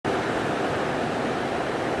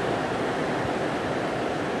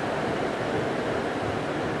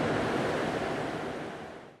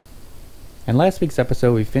In last week's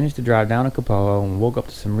episode, we finished the drive down to Kapoho and woke up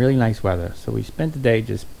to some really nice weather, so we spent the day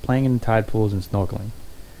just playing in the tide pools and snorkeling.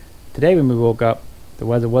 Today when we woke up, the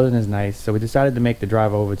weather wasn't as nice, so we decided to make the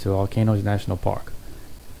drive over to Volcanoes National Park.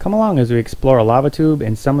 Come along as we explore a lava tube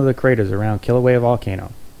and some of the craters around Kiluea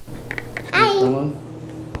Volcano. Hi.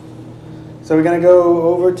 So we're going to go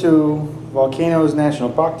over to Volcanoes National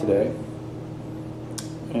Park today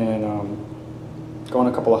and go on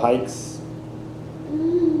a couple of hikes,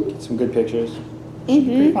 get some good pictures.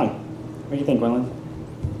 Pretty fun. What do you think, Gwendolyn?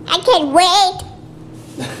 I can't wait.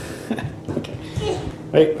 Okay.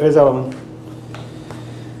 Wait, where's Ellen?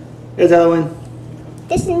 Here's Ellen.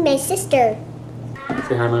 This is my sister.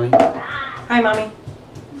 Say hi, Mommy. Hi, Mommy.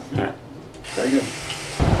 Alright. Very good.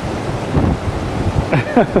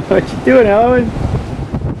 What you doing, Ellen?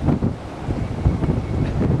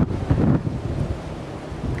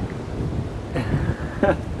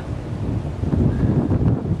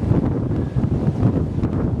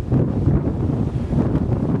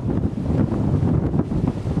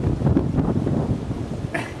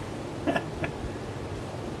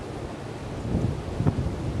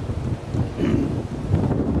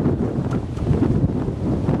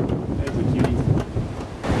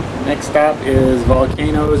 Next stop is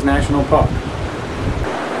Volcanoes National Park.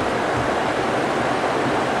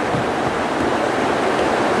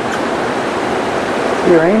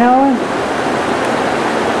 You rain, Ellen?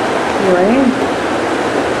 You rain?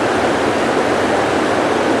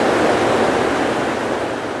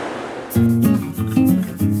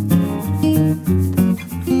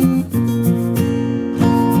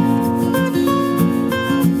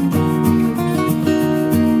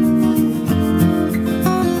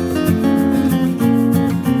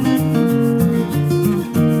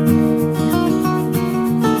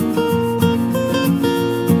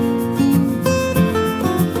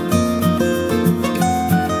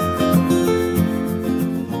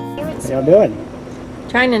 What y'all doing?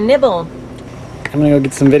 Trying to nibble. I'm gonna go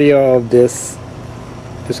get some video of this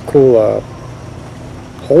cool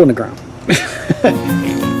hole in the ground.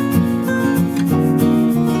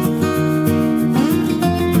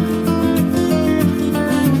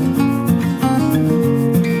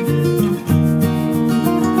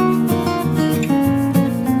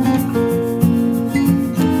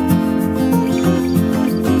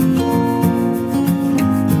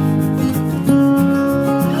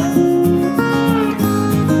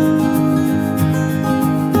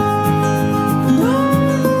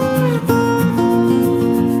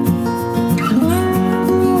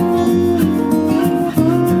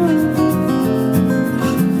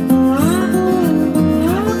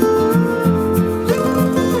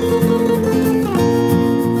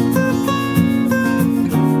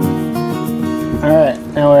 Alright,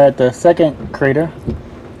 now we're at the second crater.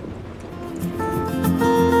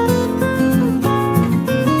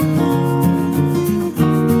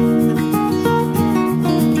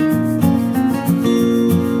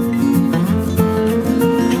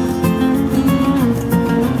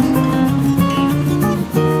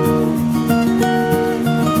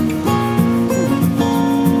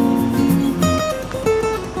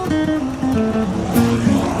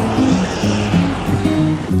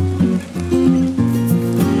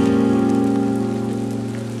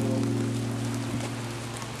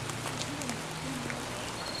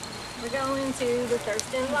 We're going to the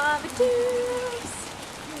Thurston lava tubes.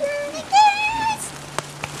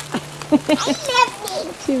 I love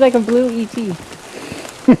me. She's like a blue E.T.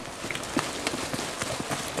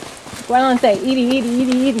 Gwendolyn, say Edie, Edie,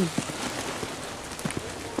 Edie, Edie.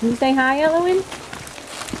 Can you say hi, Eloise?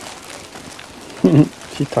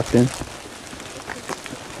 She's tucked in.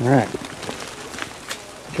 Alright.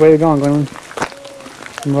 Which way are you going, Gwendolyn?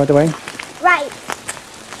 You go the way? Right.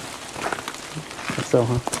 Guess so,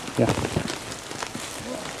 huh? Yeah.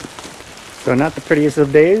 So not the prettiest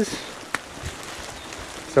of days.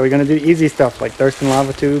 So we're gonna do easy stuff like Thurston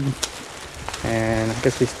lava tube, and I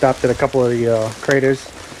guess we stopped at a couple of the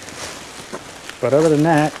craters. But other than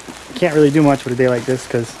that, can't really do much with a day like this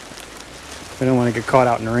because we don't want to get caught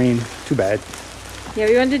out in the rain too bad. Yeah,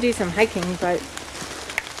 we wanted to do some hiking, but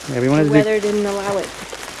Yeah, we wanted the to weather didn't allow it.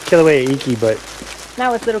 do Kiluea Iki, but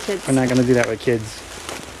Not with little kids. we're not gonna do that with kids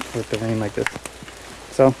with the rain like this.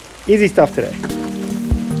 So easy stuff today.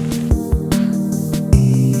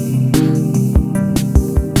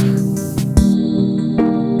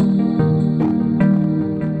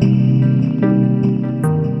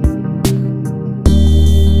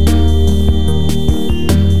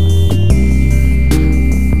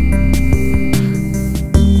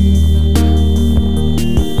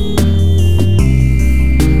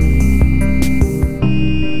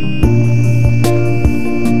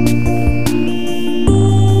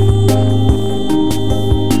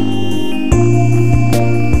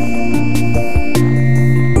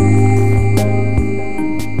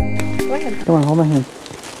 my hand.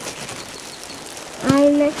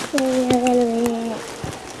 I'm missing a little bit.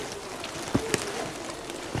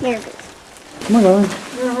 Nervous. Come on, Lola. You want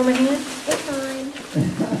to hold my hand? It's fine.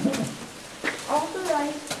 Also,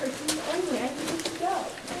 I'm ready to go.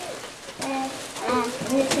 I'm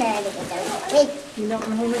just trying to get there. Wait, You don't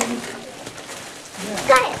want to hold my hand?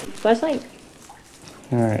 go ahead. Flashlight.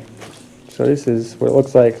 Alright. So this is what it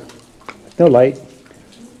looks like. No light.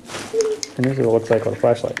 And this is what it looks like with a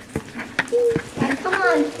flashlight. Come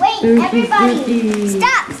on, wait, everybody.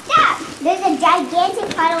 Stop, stop. There's a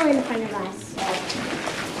gigantic puddle in front of us.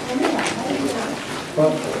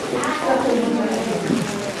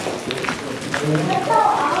 Let's go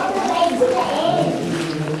all the way to the end.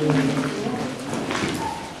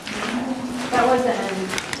 That was the end.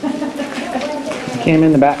 Came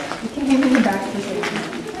in the back. You came in the back of the station.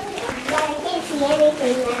 Well, I can't see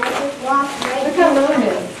anything now. I just walked right Look how low it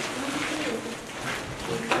is.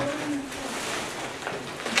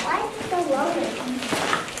 Why is it so low?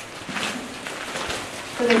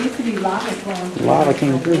 So there used to be lava flowing. Lava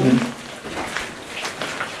came through here.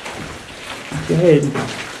 Go ahead.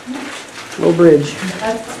 Low bridge.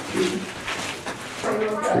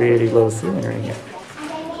 Pretty low ceiling right here.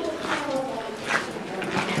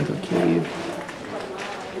 Little cave.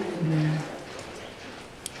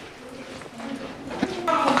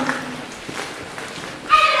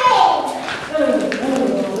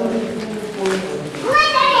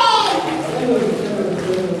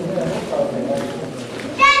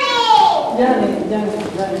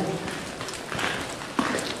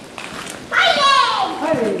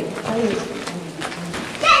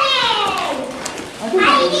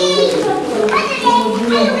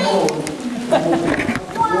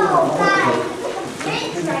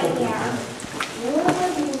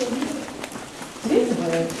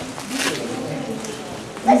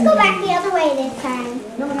 Let's go back the other way this time.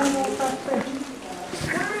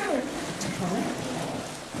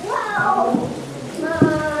 Whoa!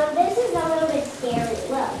 This is a little bit scary.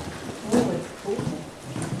 Look.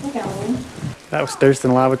 That was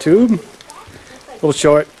Thurston lava tube. A little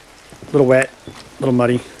short, a little wet, a little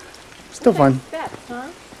muddy. Still fun. Steps, huh?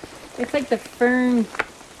 It's like the fern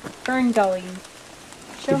gully.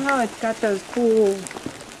 Show how it's got those cool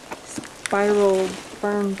spiral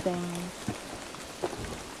fern things.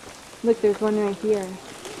 Look, there's one right here.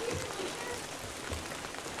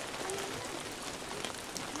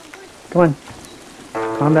 Come on.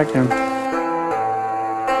 Calm back down.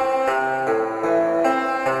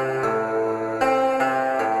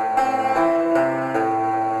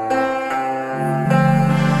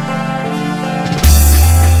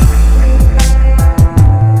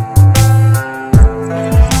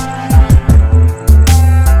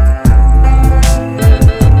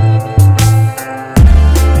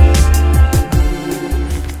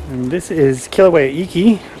 This is Kiluea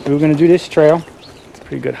Iki. We were going to do this trail. It's a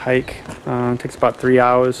pretty good hike. Takes about 3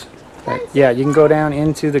 hours. But yeah, you can go down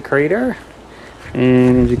into the crater.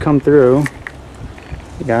 And as you come through,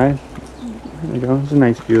 you guys, there you go. There's a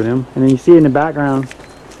nice view of them. And then you see in the background,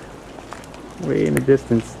 way in the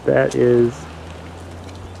distance, that is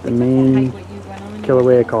the main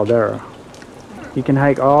Kiluea caldera. You can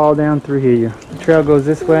hike all down through here. The trail goes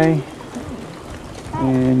this way.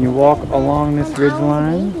 And you walk along this ridge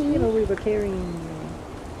line. We were carrying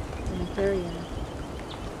an aquarium.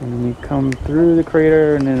 And then you come through the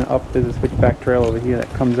crater and then up to the switchback trail over here that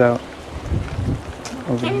comes out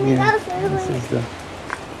over here. This is the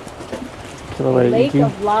Kiluea Lake Iki.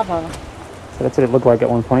 of lava. So that's what it looked like at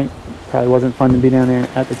one point. Probably wasn't fun to be down there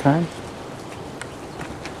at the time.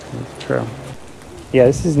 There's the trail. Yeah,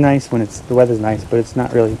 this is nice when the weather's nice, but it's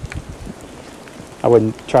not really. I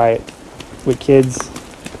wouldn't try it with kids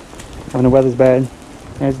when the weather's bad.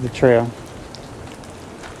 There's the trail.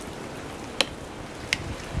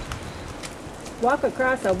 Walk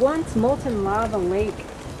across a once molten lava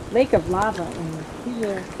lake of lava. And these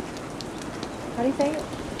are, how do you say it?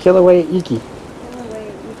 Kiluea Iki.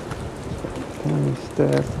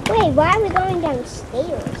 Wait, why are we going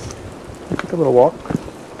downstairs? Take a little walk.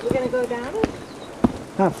 We're gonna go down it?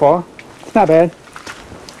 Not far. It's not bad.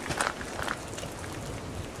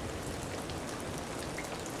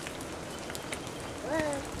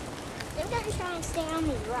 I'm gonna try and stay on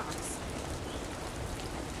these rocks.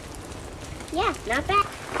 Yeah, not bad.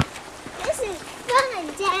 This is fun,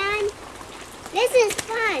 Dan. This is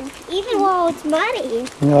fun, even though it's muddy.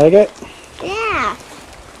 You like it? Yeah.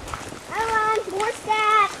 Come on, more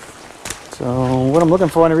steps. So what I'm looking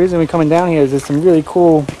for, and the reason we're coming down here, is there's some really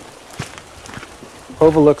cool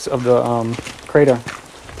overlooks of the crater.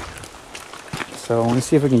 So I want to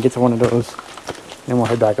see if we can get to one of those, and we'll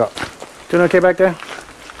head back up. Doing okay back there?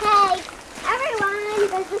 Hey, everyone.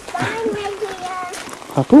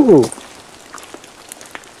 Hapu'u.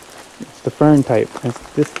 It's the fern type. It's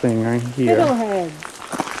this thing right here. Fiddleheads.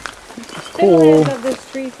 Cool. Fiddleheads of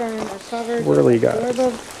this tree fern are covered Whirly with guys.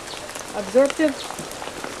 absorptive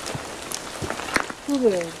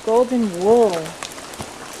golden wool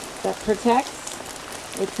that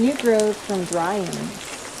protects its new growth from drying.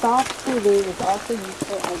 Soft hulu is also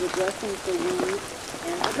useful as a dressing for wounds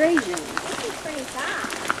and abrasions. This is pretty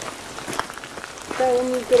soft. So when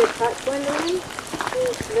you get a cut, Gwendolyn,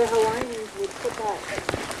 the Hawaiians would put that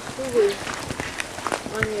hulu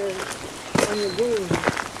on your wound.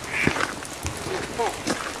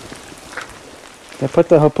 They put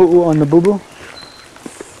the hapu'u on the boo-boo.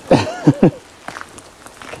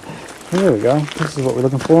 Here we go. This is what we're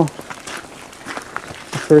looking for.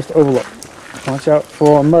 The first overlook. Watch out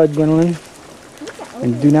for mud, Gwendolyn.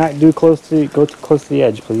 And do not go too close to the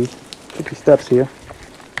edge, please. Keep your steps here.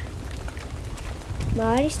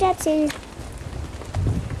 Already steps in.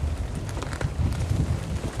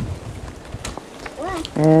 Wow,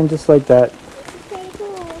 And just like that. this is pretty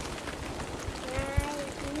cool.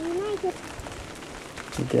 I really like it.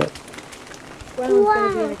 You get. Gwendolyn's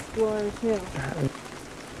going to be an explorer too.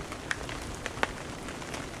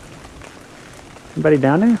 Anybody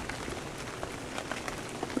down there?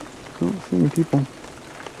 I don't see any people.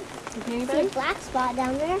 Okay, See a anybody? black spot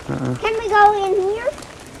down there. Uh-uh. Can we go in here?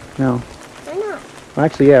 No. Why not? Well,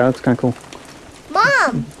 actually, yeah, that's kind of cool.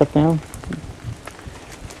 Mom! Step down.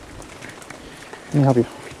 Let me help you.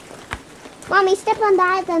 Mommy, step on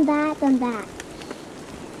that, on that, on that.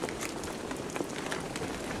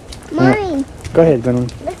 Mine. Go ahead, Gwendolyn.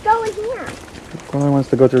 Let's go in here. Gwendolyn wants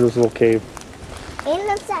to go through this little cave. It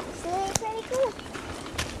looks actually pretty cool.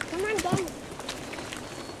 Come on, gang.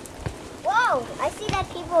 Whoa! I see that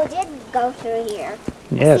people did go through here.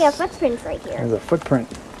 I see a Yes. footprint right here. There's a footprint.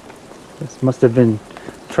 This must have been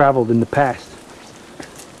traveled in the past.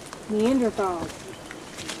 Neanderthals.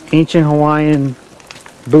 Ancient Hawaiian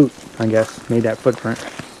boot, I guess, made that footprint.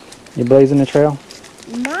 You blazing the trail?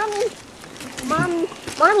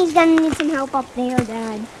 Mommy's gonna need some help up there,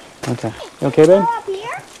 Dad. Okay. You okay, babe? Go up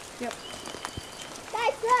here? Yep.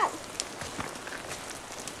 Guys, look.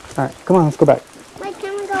 Alright, come on, let's go back. Wait,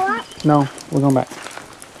 can we go up? No, we're going back.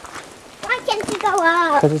 Why can't we go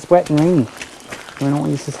up? Because it's wet and rainy. We don't want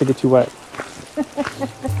your sister to get too wet.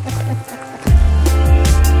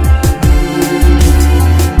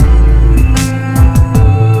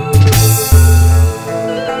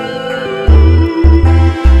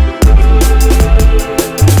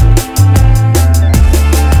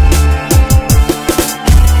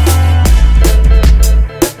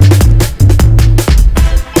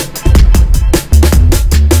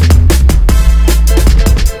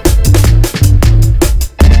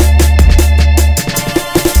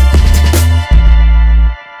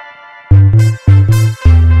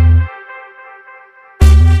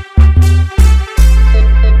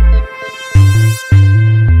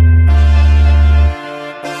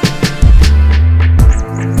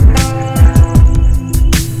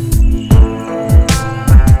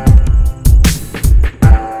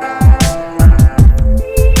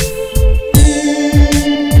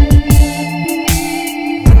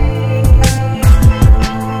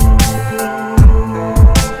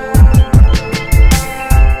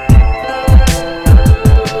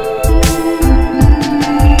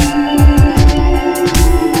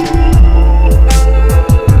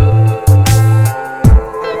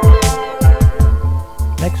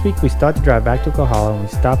 Next week we start to drive back to Kohala and we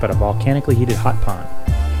stop at a volcanically heated hot pond.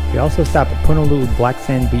 We also stop at Honolulu Black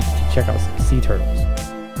Sand Beach to check out some sea turtles.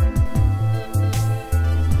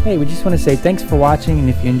 Hey, we just want to say thanks for watching, and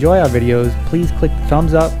if you enjoy our videos, please click the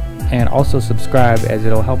thumbs up and also subscribe, as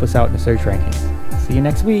it'll help us out in the search rankings. See you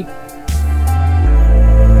next week!